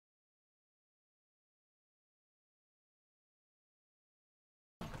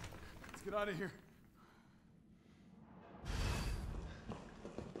Let's get out of here.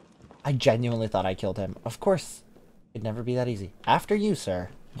 I genuinely thought I killed him. Of course, it'd never be that easy. After you, sir.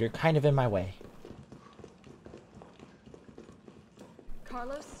 You're kind of in my way.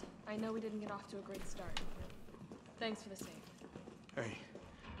 Carlos, I know we didn't get off to a great start. Thanks for the save. Hey,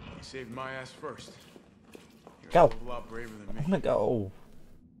 you saved my ass first. You're Go. a whole lot braver than me. I'm gonna go.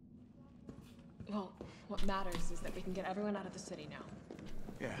 Well, what matters is that we can get everyone out of the city now.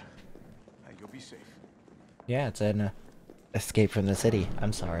 Yeah. Hey, you'll be safe. Yeah, it's an escape from the city.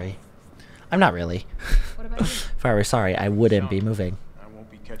 I'm sorry. I'm not really. What about you? If I were sorry, I wouldn't be moving. I won't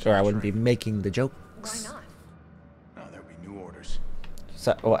be catching Or I the wouldn't be train. making the jokes. Why not? No, there'll be new orders.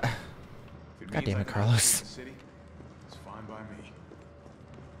 So, what? If it God means damn I it, can Carlos. escape the city, it's fine by me.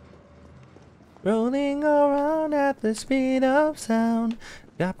 Rolling around at the speed of sound.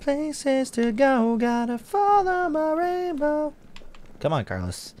 Got places to go, gotta follow my rainbow. Come on,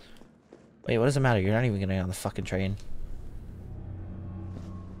 Carlos. Wait, what does it matter? You're not even gonna get on the fucking train.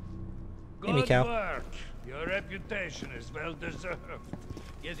 Hey, Good Mikau. work. Your reputation is well deserved.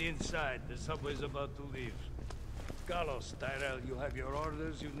 Get inside. The subway's about to leave. Carlos, Tyrell, you have your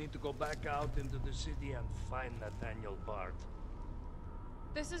orders. You need to go back out into the city and find Nathaniel Bard.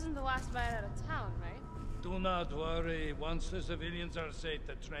 This isn't the last ride out of town, right? Do not worry. Once the civilians are safe,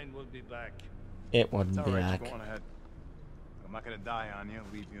 the train will be back. It wouldn't It's be alright, back. just go on ahead. I'm not gonna die on you,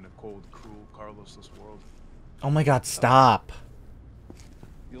 leave you in a cold, cruel, Carlosless world. Oh my god, stop.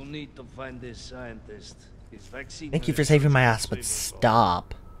 You need to find this scientist. His vaccine. Thank you for saving my ass, but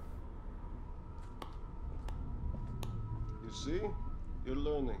stop. You see? You're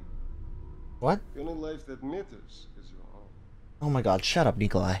learning. What? The only life that matters is your own. Oh my god, shut up,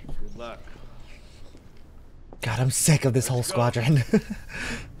 Nikolai. Good luck. God, I'm sick of this whole squadron.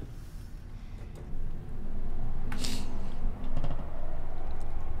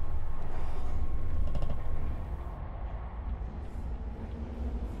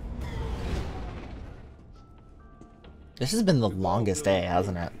 This has been the longest day,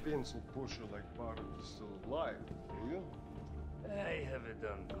 hasn't it? Pencil pusher like Bard is still alive, do you? I have it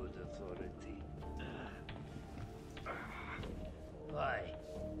on good authority. Why?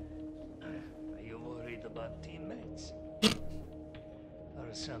 Are you worried about teammates?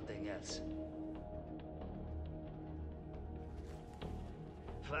 Or something else?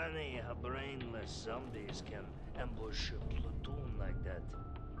 Funny how brainless zombies can ambush a platoon like that.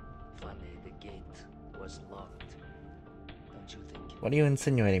 Funny the gate was locked. Don't you think? What are you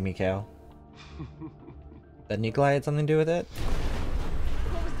insinuating, Mikhail? That Nikolai had something to do with it?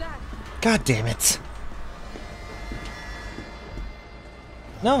 What was that? God damn it!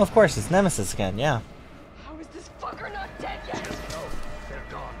 No, of course, it's Nemesis again, yeah. How is this fucker not dead yet? Just know they're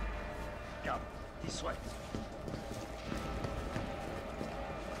gone. Come, this way.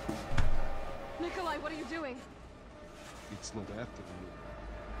 Nikolai, what are you doing? It's not after you.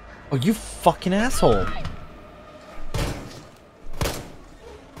 Oh, you fucking asshole!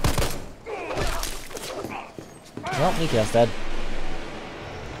 Well, Mikhail's dead.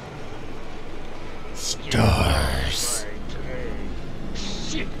 S.T.A.R.S.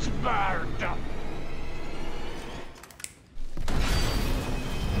 Shit, Bard.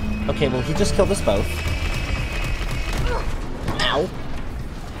 Okay, well, he just killed us both. Ow!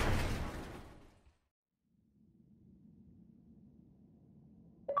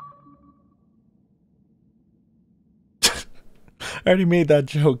 I already made that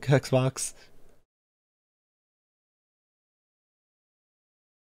joke, Xbox.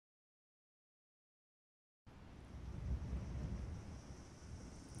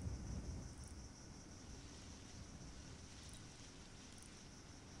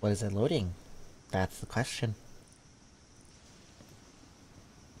 What is it loading? That's the question.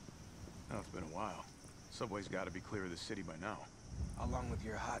 Oh, it's been a while. Subway's gotta be clear of the city by now. Along with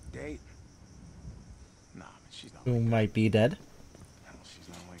your hot date. Nah, man, she's not Who like that. might be dead? Hell, she's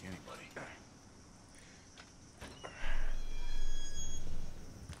not like anybody.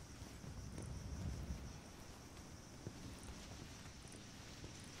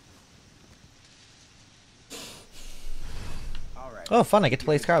 All right. Oh, fun, I get to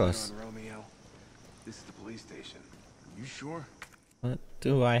play as Carlos. Romeo. This is the police station. You sure? What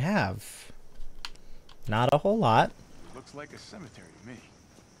do I have? Not a whole lot. Looks like a cemetery to me.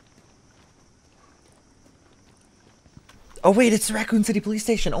 Oh wait, it's the Raccoon City Police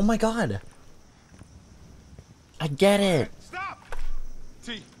Station. Oh my god. I get it. Stop!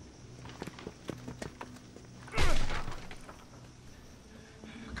 T.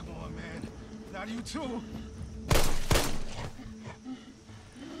 Come on, man. Not you too.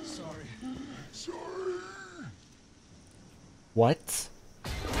 Sorry. What?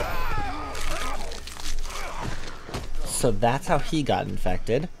 So that's how he got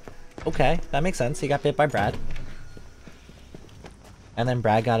infected. Okay, that makes sense. He got bit by Brad. And then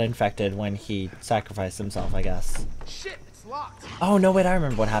Brad got infected when he sacrificed himself, I guess. Shit, it's locked. Oh, no, wait, I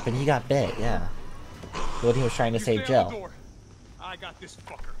remember what happened. He got bit, yeah. When he was trying to save stay on the Jill. door. I got this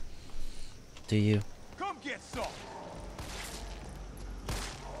fucker. Do you? Come get some.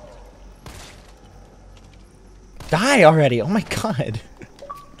 Die already! Oh my god!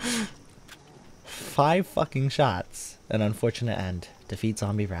 5 fucking shots. An unfortunate end. Defeat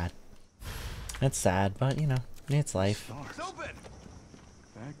Zombie Brad. That's sad, but you know, it's life. It's open.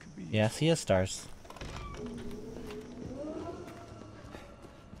 That could be. Yes, he has stars.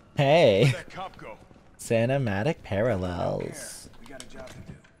 Hey! Where'd that cop go? Cinematic parallels. We got a job to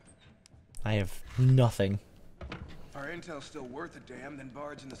do. I have nothing. If our intel's still worth a damn, then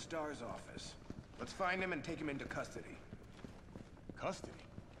Bard's in the S.T.A.R.S office. Let's find him and take him into custody. Custody?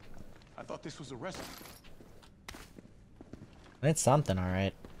 I thought this was a rescue. It's something,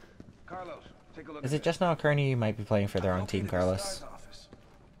 alright. Carlos, take a look. Is at it just now occurring to you you might be playing for the wrong team, located the Carlos? S.T.A.R.S office.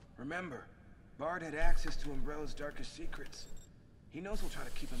 Remember, Bard had access to Umbrella's darkest secrets. He knows we'll try to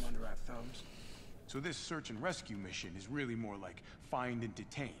keep him under our thumbs. So this search and rescue mission is really more like find and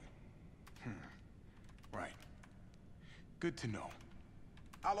detain. Right. Good to know.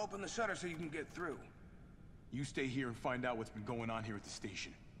 I'll open the shutter so you can get through. You stay here and find out what's been going on here at the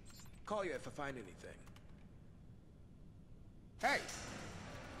station. Call you if I find anything. Hey!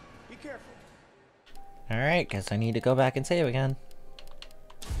 Be careful. Alright, guess I need to go back and save again.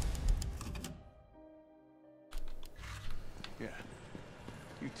 Yeah.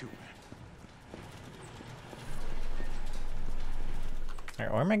 You too, man.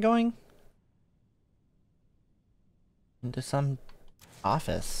 Alright, where am I going? Into some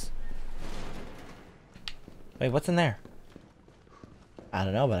office. Wait, what's in there? I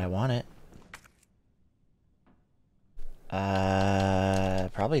don't know, but I want it.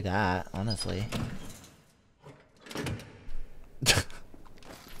 Probably that, honestly.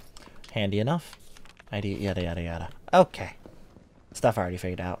 Handy enough. ID, yada yada yada. Okay. Stuff I already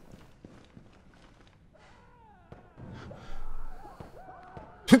figured out.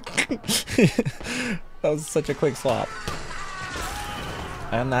 That was such a quick swap.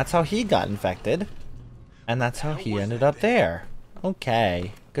 And that's how he got infected. And that's how he ended up there.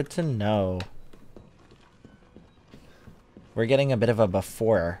 Okay. Good to know. We're getting a bit of a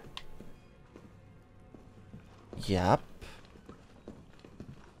before. Yup.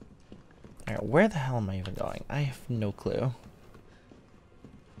 Alright, where the hell am I even going? I have no clue.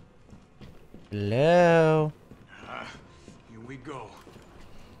 Hello? Here we go.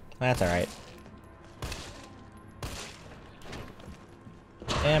 That's alright.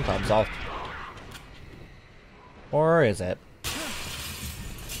 And problem solved. Or is it?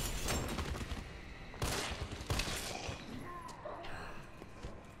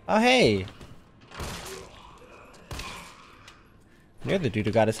 Oh, hey! You're the dude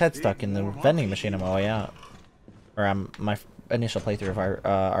who got his head stuck in the vending machine on my way out. Or my initial playthrough of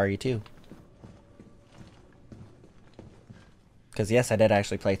RE2. Because yes, I did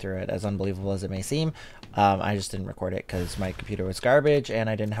actually play through it, as unbelievable as it may seem. I just didn't record it because my computer was garbage and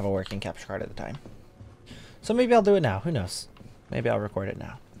I didn't have a working capture card at the time. So maybe I'll do it now. Who knows? Maybe I'll record it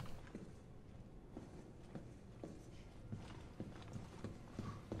now.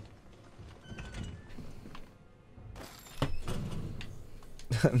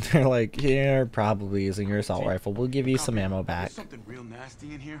 They're like, you're probably using your assault rifle. We'll give you some ammo back. There's something real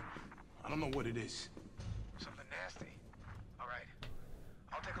nasty in here. I don't know what it is. Something nasty. All right.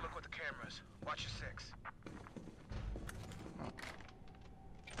 I'll take a look with the cameras. Watch your 6.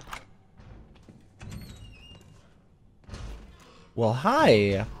 Well,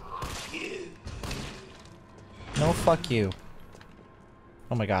 hi. No, fuck you.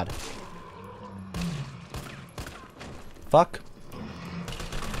 Oh my god. Fuck.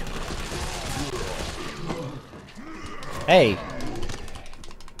 Hey.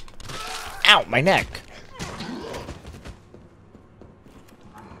 Ow, my neck.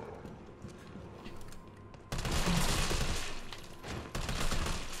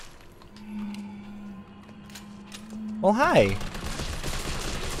 Well, hi.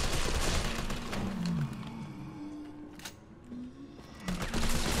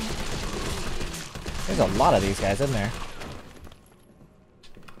 There's a lot of these guys in there.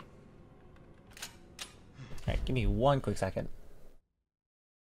 Alright, give me one quick second.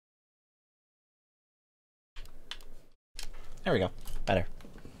 There we go. Better.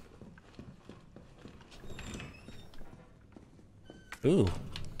 Ooh.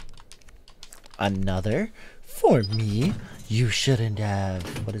 Another? For me? You shouldn't have.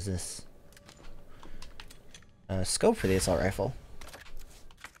 What is this? scope for the assault rifle.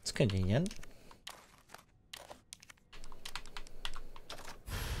 It's convenient.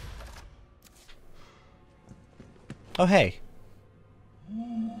 Oh, hey.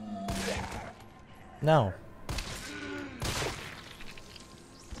 No.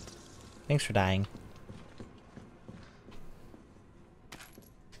 Thanks for dying.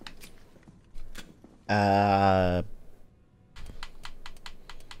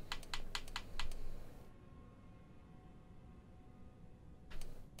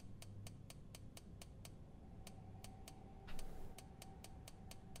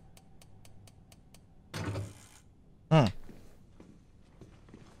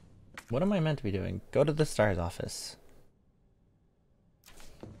 What am I meant to be doing? Go to the S.T.A.R.S office.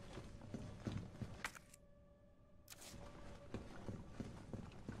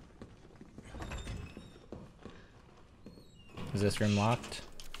 Is this room locked?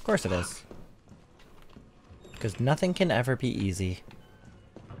 Of course it is. Because nothing can ever be easy.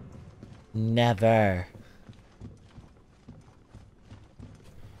 Never.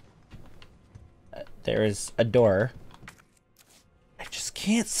 There is a door I just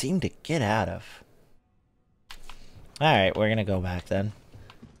can't seem to get out of. Alright, we're gonna go back then.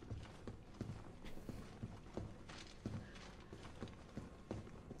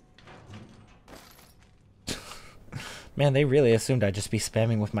 Man, they really assumed I'd just be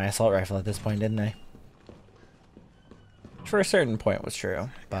spamming with my assault rifle at this point, didn't they? For a certain point was true,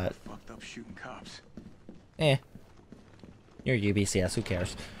 but... Fucked up shooting cops. Eh. You're U.B.C.S, who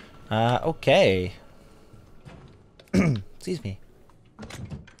cares? Okay. Excuse me.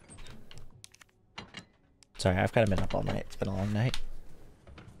 Sorry, I've kind of been up all night. It's been a long night.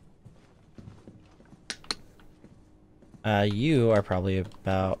 You are probably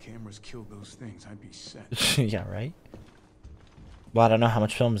about... Cameras killed those things, I'd be set. Yeah, right? Well, I don't know how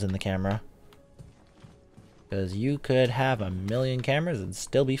much film's in the camera. Because you could have 1,000,000 cameras and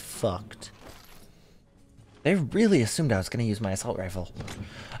still be fucked. They really assumed I was going to use my assault rifle.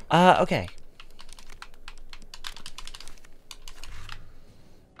 Okay.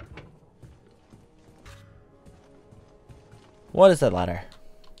 What is that ladder?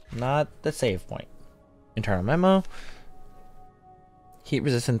 Not the save point. Internal memo. Heat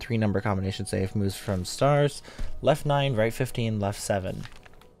resistant 3-number combination save moves from stars. Left 9, right 15, left 7.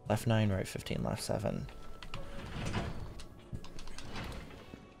 Left 9, right 15, left 7.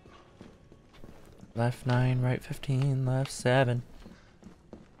 Left 9, right 15, left 7.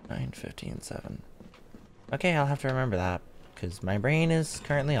 9, 15, 7. Okay, I'll have to remember that. Because my brain is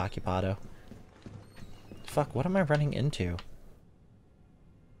currently occupado. Fuck, what am I running into?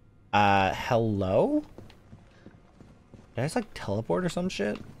 Hello? Did I just like teleport or some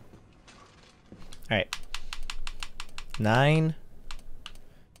shit? Alright. 9,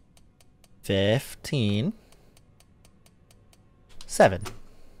 15, 7.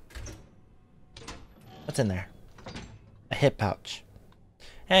 What's in there? A hip pouch.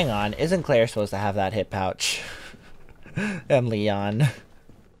 Hang on, isn't Claire supposed to have that hip pouch? And Leon.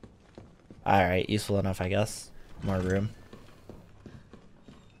 Alright, useful enough, I guess. More room.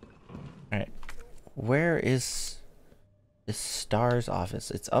 Alright. Where is this S.T.A.R.S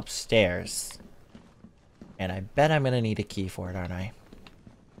office? It's upstairs. And I bet I'm gonna need a key for it, aren't I?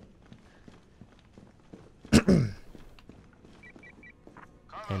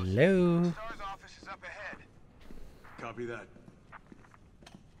 Hello? S.T.A.R.S office is up ahead. Copy that.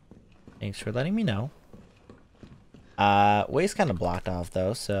 Thanks for letting me know. Way's kind of blocked off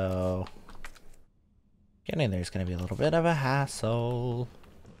though, so getting there's gonna be a little bit of a hassle.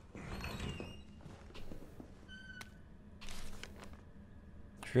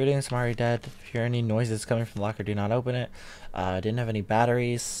 Shooting is already dead. If you hear any noises coming from the locker, do not open it. Didn't have any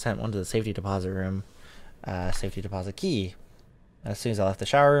batteries. Sent one to the safety deposit room. Safety deposit key. As soon as I left the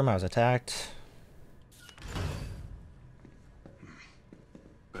shower room, I was attacked.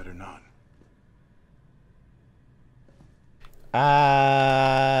 Better not.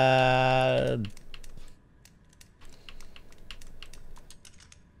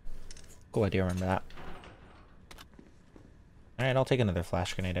 Cool idea, remember that. Alright, I'll take another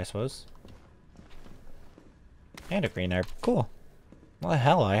flash grenade, I suppose. And a green herb. Cool. Well,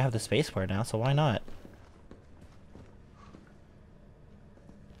 hell, I have the space for it now, so why not?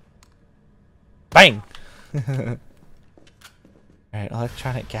 Bang! Alright,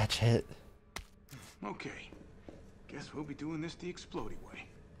 electronic gadget. Okay. Guess we'll be doing this the explodey way.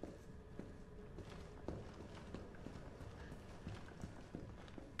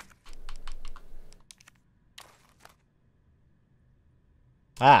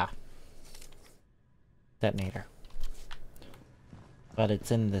 Ah. Detonator. But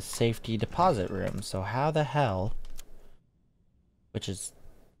it's in the safety deposit room, so how the hell... Which is...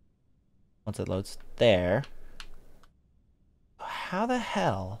 Once it loads there... How the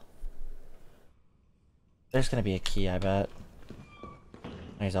hell... There's gonna be a key, I bet.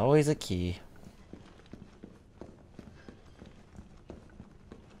 There's always a key.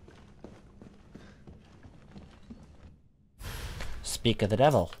 Speak of the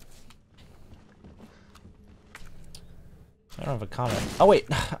devil. I don't have a comment. Oh wait,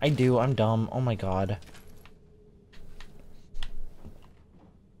 I do. I'm dumb. Oh my god.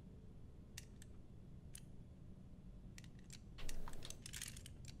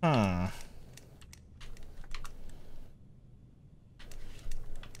 Alright,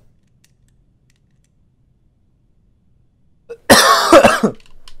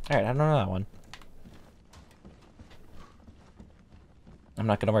 I don't know that one. I'm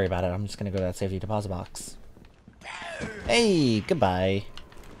not gonna worry about it. I'm just gonna go to that safety deposit box. Hey, goodbye.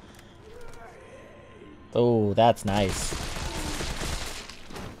 Oh, that's nice.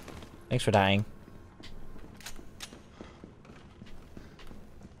 Thanks for dying.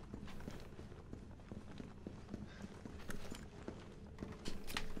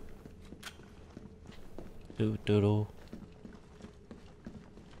 Doo doo doo.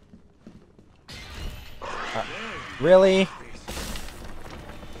 Really?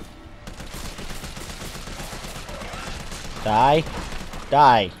 Die.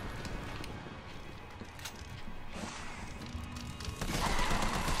 Die.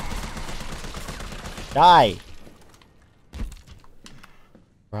 Die.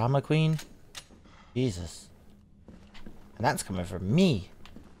 Drama queen? Jesus. And that's coming from me.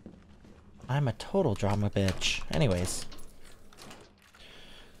 I'm a total drama bitch. Anyways.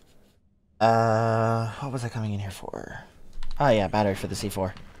 What was I coming in here for? Oh yeah, battery for the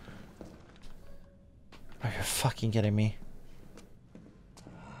C4. Are you fucking kidding me?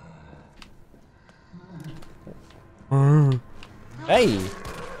 Hey!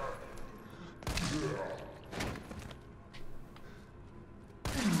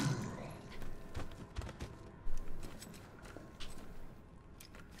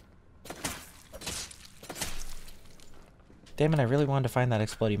 Damn it, I really wanted to find that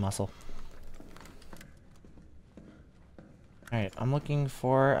exploding muscle. Alright, I'm looking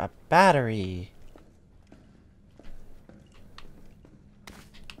for a battery.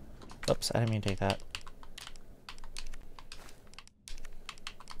 Oops, I didn't mean to take that.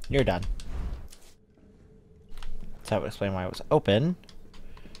 You're done. So that would explain why it was open.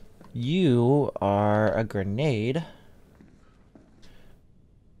 You are a grenade.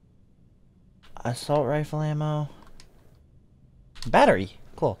 Assault rifle ammo. Battery.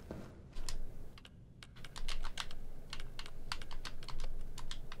 Cool.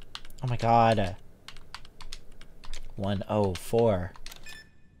 Oh my god. 104.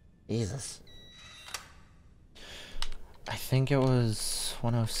 Jesus. I think it was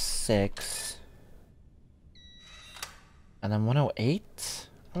 106. And then 108,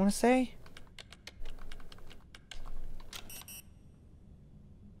 I want to say?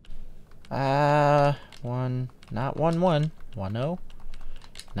 Not 1-1.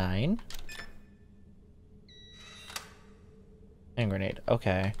 109. And grenade.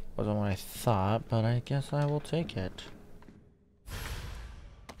 Okay. Wasn't what I thought, but I guess I will take it.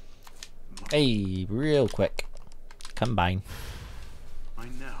 Hey, real quick. Combine.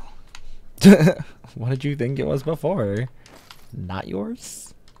 Mine now. What did you think it was before? Not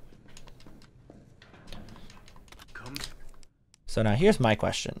yours? Come. So now here's my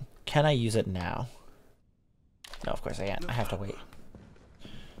question. Can I use it now? No, of course I can't. I have to wait.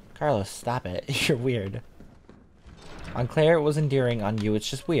 Carlos, stop it. You're weird. On Claire it was endearing, on you it's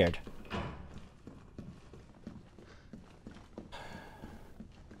just weird.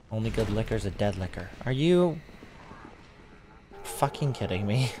 Only good liquor's a dead liquor. Are you fucking kidding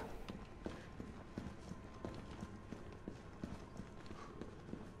me?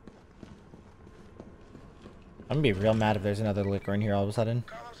 I'm gonna be real mad if there's another liquor in here all of a sudden.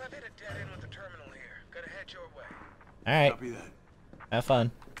 Carlos, I've hit a dead end with the terminal here. Gotta head your way. Alright. Copy that. Have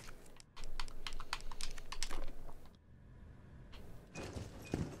fun.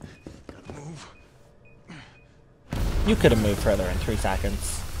 Gotta move. You could have moved further in 3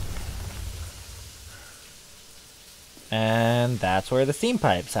 seconds. And that's where the steam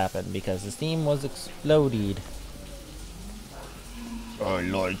pipes happened, because the steam was exploded. I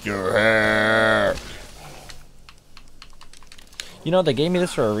like your hair. You know, they gave me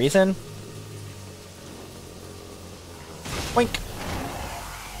this for a reason. Wink.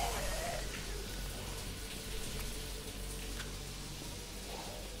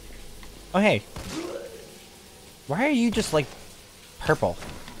 Oh, hey. Why are you just, like, purple.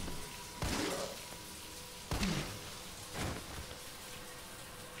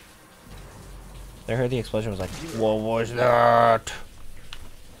 I heard the explosion was like, what was that?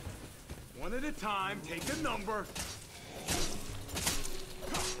 One at a time, take a number.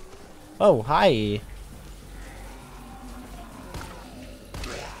 Oh, hi.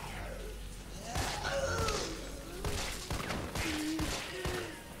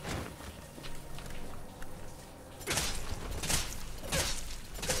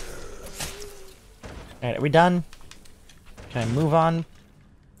 Alright, are we done? Can I move on?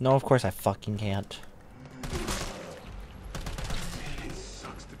 No, of course I fucking can't. It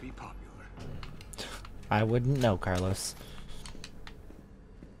sucks to be popular. I wouldn't know, Carlos.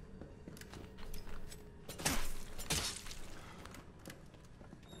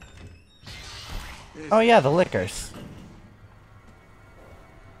 Oh yeah, the liquors.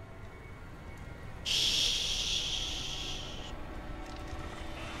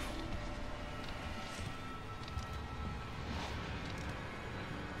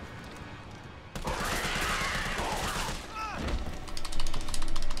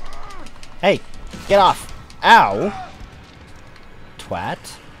 Hey, get off. Ow. Twat.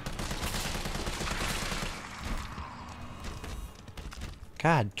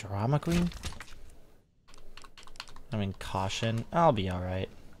 God, drama queen. I mean, caution. I'll be alright.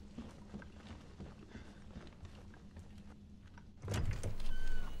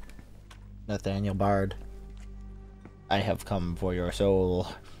 Nathaniel Bard. I have come for your soul.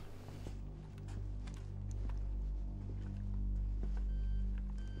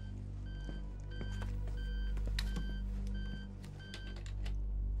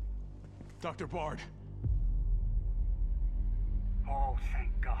 Dr. Bard. Oh,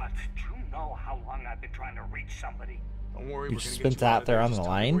 thank God. Do you know how long I've been trying to reach somebody? Don't worry, You we're just gonna get spent you out that of there there. on Just the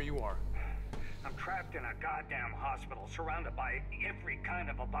tell me line? where you are. I'm trapped in a goddamn hospital, surrounded by every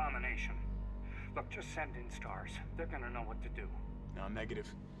kind of abomination. Look, just send in S.T.A.R.S. They're gonna know what to do. No, negative.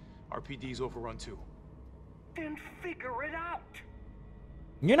 RPD's overrun too. Then figure it out.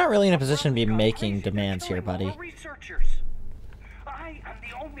 You're not really in a position to be Gone making crazy. They're demands here, killing all buddy. the researchers. I am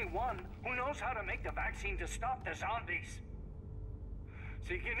the only one who knows how to make the vaccine to stop the zombies.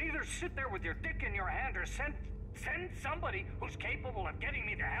 So you can either sit there with your dick in your hand or send somebody who's capable of getting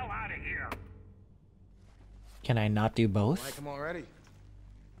me the hell out of here. Can I not do both? Like him already?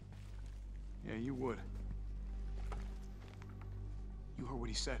 Yeah, you would. You heard what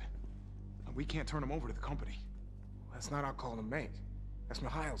he said. We can't turn him over to the company. That's not our call to make. That's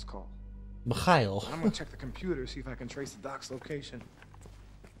Mikhail's call. Mikhail. I'm gonna check the computer, see if I can trace the doc's location.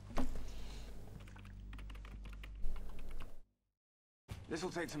 This'll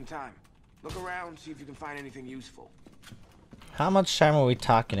take some time. Look around, see if you can find anything useful. How much time are we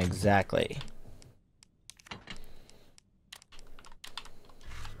talking exactly?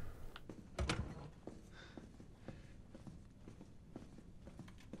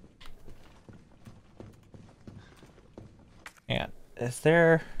 Yeah, is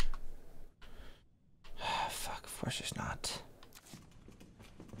there... Fuck, of course there's not.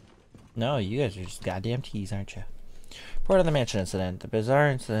 No, you guys are just goddamn teas, aren't you? Report of the mansion incident. The bizarre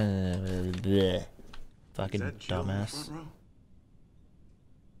incident... Bleh. Fucking dumbass.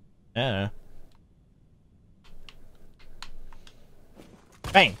 I don't know.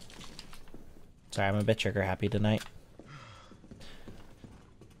 Bang! Sorry, I'm a bit trigger happy tonight.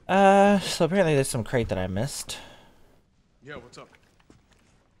 So apparently there's some crate that I missed. Yeah, what's up?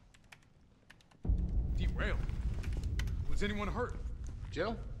 Derailed. Was anyone hurt?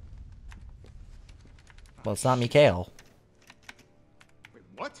 Jill? Well, it's not Mikhail. Wait,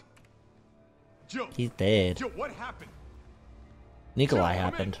 what? Jill. He's dead. Jill, what happened? Nikolai Jill,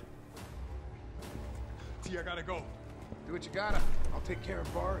 come happened. T, I gotta go. Do what you gotta. I'll take care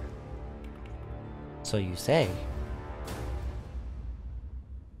of Bard. So you say.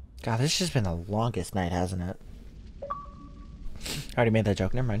 God, this has been the longest night, hasn't it? I already made that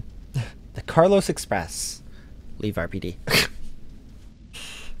joke, never mind. The Carlos Express. Leave RPD.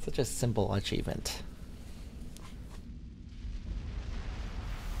 Such a simple achievement.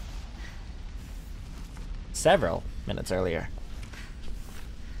 Several minutes earlier.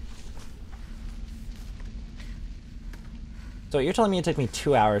 So you're telling me it took me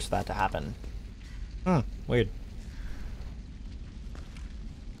 2 hours for that to happen? Weird.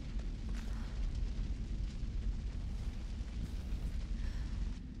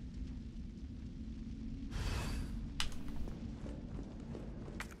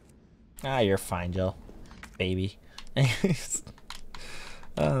 Ah, you're fine, Jill. Baby. Anyways.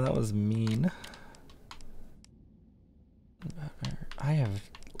 That was mean. I have,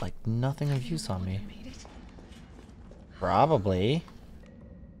 like, nothing of use on me. Probably.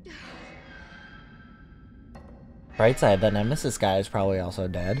 Bright side, the Nemesis guy is probably also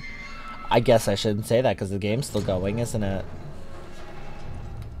dead. I guess I shouldn't say that because the game's still going, isn't it?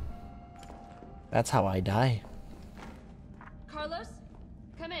 That's how I die. Carlos?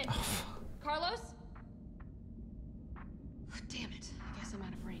 Come in. Carlos? Oh, damn it. I guess I'm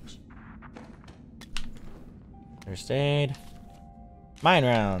out of range. First aid. Mine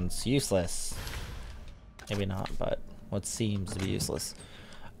rounds. Useless. Maybe not, but what seems to be useless.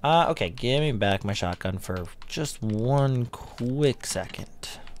 Okay, give me back my shotgun for just one quick second.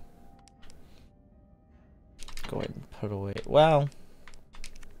 Go ahead and put away. Well,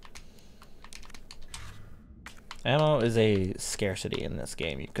 ammo is a scarcity in this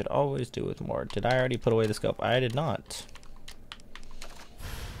game. You could always do with more. Did I already put away the scope? I did not.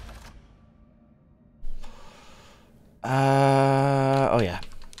 Oh yeah.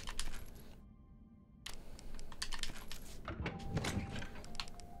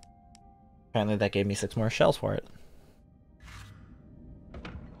 Apparently that gave me 6 more shells for it.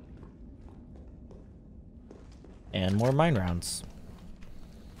 And more mine rounds.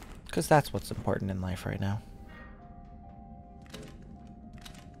 Because that's what's important in life right now.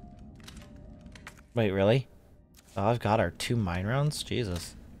 Wait, really? All I've got are 2 mine rounds?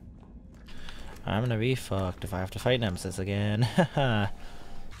 Jesus. I'm gonna be fucked if I have to fight Nemesis again.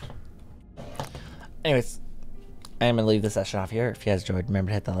 Anyways, I'm gonna leave this session off here. If you guys enjoyed, remember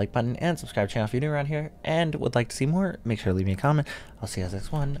to hit that like button and subscribe to the channel if you're new around here and would like to see more. Make sure to leave me a comment. I'll see you guys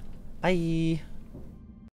next one. Bye!